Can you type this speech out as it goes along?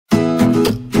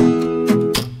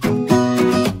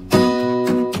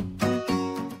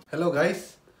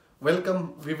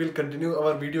Welcome, we will continue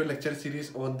our video lecture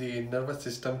series on the nervous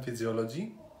system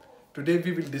physiology. Today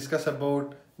we will discuss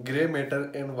about grey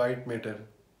matter and white matter.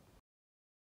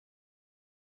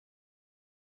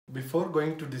 Before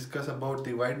going to discuss about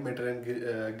the white matter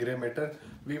and grey matter,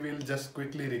 we will just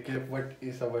quickly recap what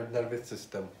is our nervous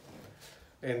system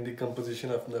and the composition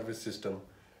of nervous system.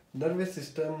 Nervous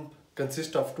system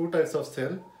consists of two types of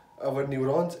cell, our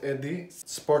neurons and the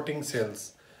supporting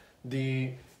cells.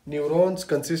 The neurons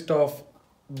consist of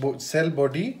cell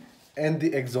body and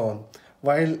the axon,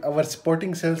 while our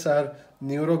supporting cells are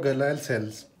neuroglial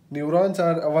cells. Neurons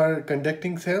are our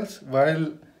conducting cells,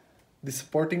 while the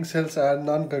supporting cells are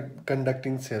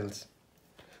non-conducting cells.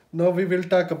 Now we will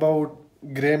talk about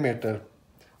grey matter.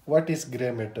 What is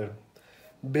grey matter?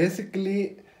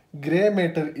 Basically, grey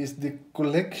matter is the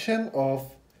collection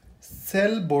of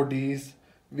cell bodies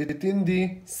within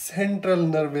the central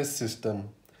nervous system.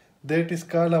 That is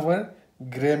called our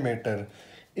grey matter.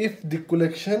 If the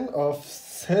collection of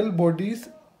cell bodies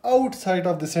outside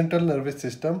of the central nervous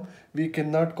system, we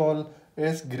cannot call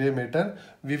as grey matter.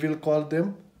 We will call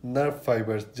them nerve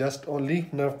fibers, just only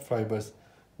nerve fibers.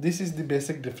 This is the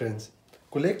basic difference.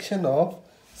 Collection of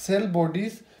cell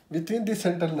bodies within the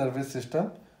central nervous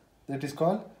system, that is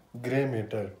called grey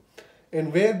matter.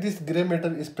 And where this grey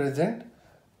matter is present?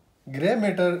 Grey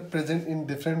matter present in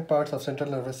different parts of central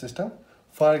nervous system.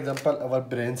 For example, our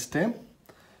brainstem,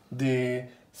 the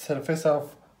surface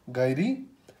of gyri,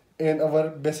 and our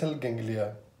basal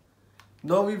ganglia.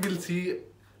 Now we will see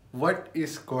what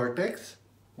is cortex,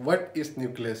 what is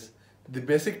nucleus. The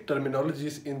basic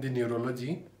terminologies in the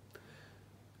neurology.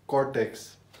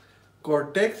 Cortex.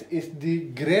 Cortex is the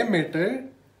grey matter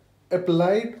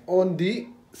applied on the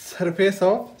surface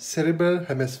of cerebral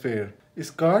hemisphere. It's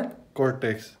called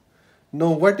cortex.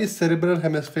 Now what is cerebral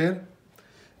hemisphere?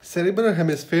 Cerebral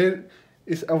hemisphere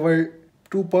is our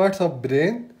two parts of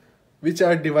brain which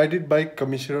are divided by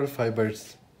commissural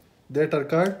fibers that are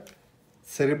called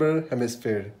cerebral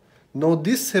hemisphere. Now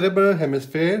this cerebral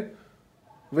hemisphere,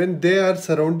 when they are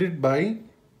surrounded by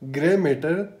grey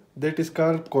matter, that is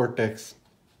called cortex.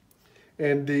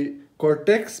 And the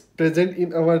cortex present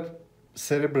in our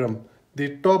cerebrum,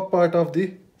 the top part of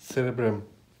the cerebrum.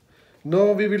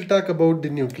 Now we will talk about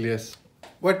the nucleus.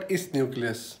 What is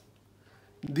nucleus?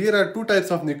 There are two types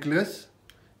of nucleus.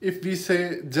 If we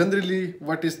say generally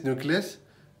what is nucleus,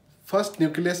 first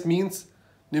nucleus means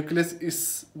nucleus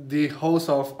is the house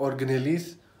of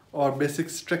organelles or basic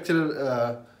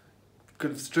structural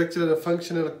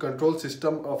functional control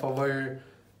system of our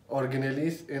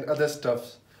organelles and other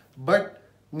stuffs. But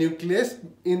nucleus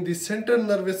in the central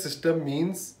nervous system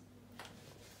means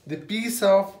the piece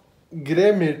of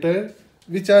grey matter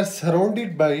which are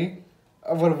surrounded by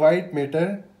our white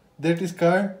matter, that is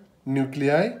called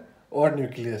nuclei or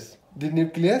nucleus. The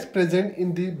nucleus present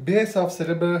in the base of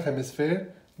cerebral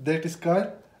hemisphere, that is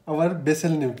called our basal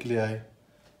nuclei.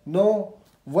 Now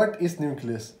what is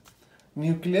nucleus?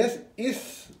 Nucleus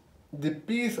is the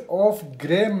piece of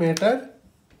grey matter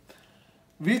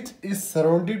which is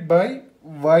surrounded by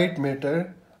white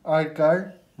matter are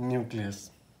called nucleus.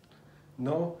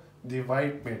 Now the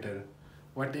white matter.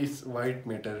 What is white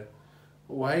matter?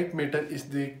 White matter is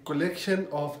the collection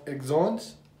of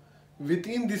axons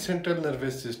within the central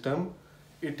nervous system.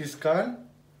 It is called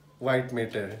white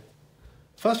matter.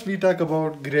 First we talk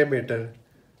about grey matter.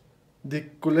 The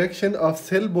collection of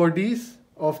cell bodies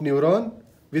of neuron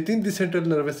within the central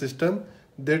nervous system,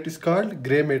 that is called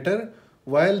grey matter,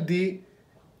 while the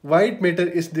white matter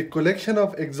is the collection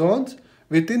of axons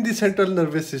within the central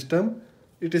nervous system.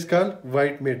 It is called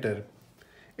white matter.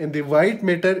 And the white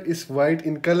matter is white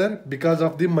in color because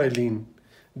of the myelin.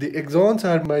 The axons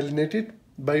are myelinated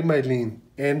by myelin,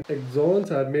 and axons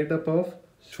are made up of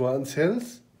Schwann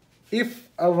cells. If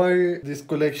this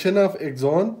collection of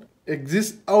axon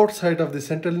exists outside of the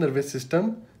central nervous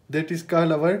system, that is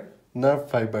called our nerve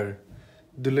fiber.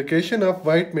 The location of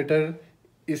white matter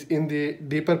is in the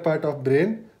deeper part of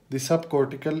brain, the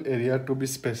subcortical area to be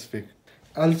specific.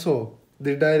 Also,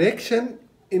 the direction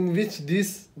in which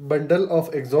this bundle of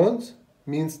axons,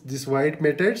 means these white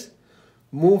matters,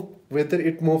 move, whether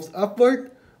it moves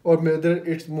upward or whether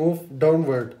it moves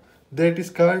downward, that is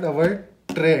called our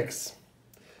tracks.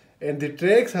 And the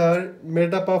tracks are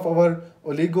made up of our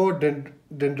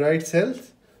oligodendrite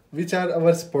cells, which are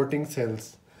our supporting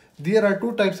cells. There are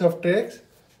two types of tracks,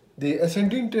 the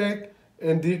ascending tract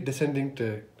and the descending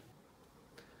tract.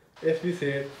 As we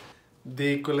said,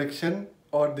 the collection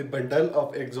or the bundle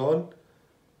of axon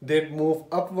that move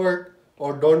upward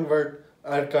or downward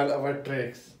are called our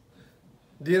tracks.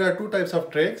 There are two types of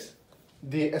tracks,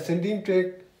 the ascending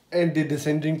tract and the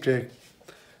descending tract.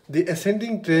 the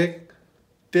ascending tract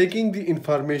taking the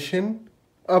information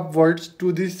upwards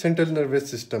to the central nervous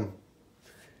system.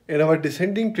 In our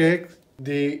descending tract,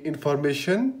 the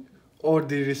information or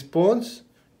the response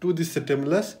to the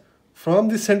stimulus from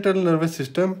the central nervous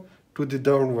system to the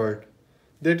downward.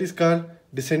 That is called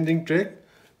descending tract.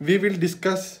 We will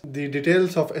discuss the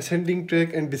details of ascending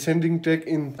tract and descending tract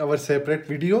in our separate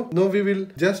video. Now we will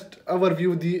just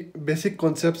overview the basic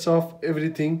concepts of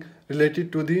everything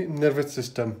related to the nervous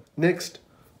system. Next,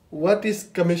 what is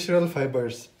commissural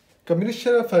fibers?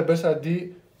 Commissural fibers are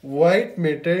the white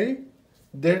matter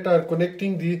that are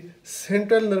connecting the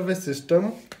central nervous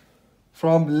system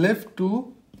from left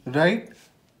to right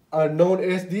are known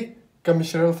as the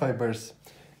commissural fibers.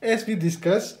 As we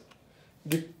discussed,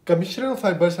 the commissural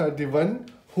fibers are the one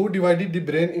who divided the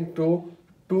brain into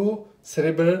two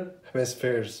cerebral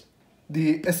hemispheres.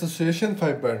 The association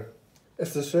fiber.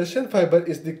 Association fiber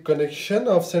is the connection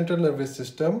of central nervous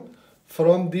system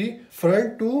from the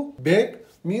front to back,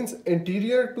 means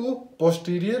anterior to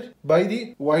posterior, by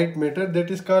the white matter, that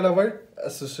is called our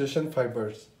association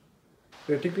fibers.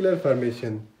 Reticular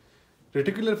formation.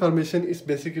 Reticular formation is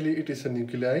basically, it is a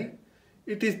nuclei.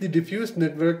 It is the diffuse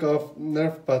network of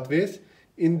nerve pathways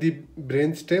in the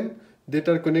brainstem that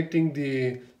are connecting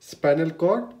the spinal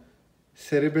cord,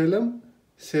 cerebellum,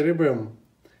 cerebrum,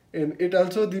 and it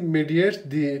also mediates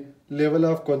the level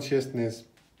of consciousness.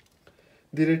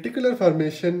 The reticular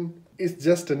formation is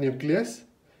just a nucleus.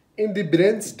 In the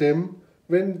brainstem,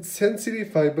 when sensory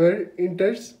fiber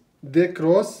enters, they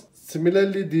cross.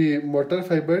 Similarly, the motor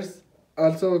fibers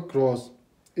also cross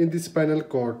in the spinal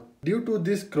cord. Due to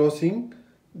this crossing,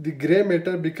 the gray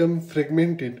matter becomes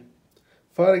fragmented.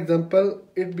 For example,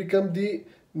 it becomes the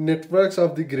networks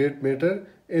of the gray matter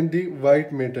and the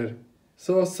white matter.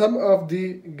 So some of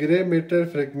the gray matter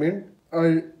fragments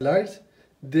are large.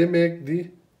 They make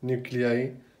the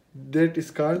nuclei. That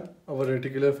is called our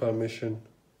reticular formation.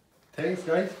 Thanks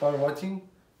guys for watching.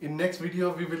 In next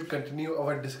video we will continue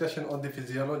our discussion on the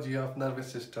physiology of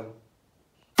nervous system.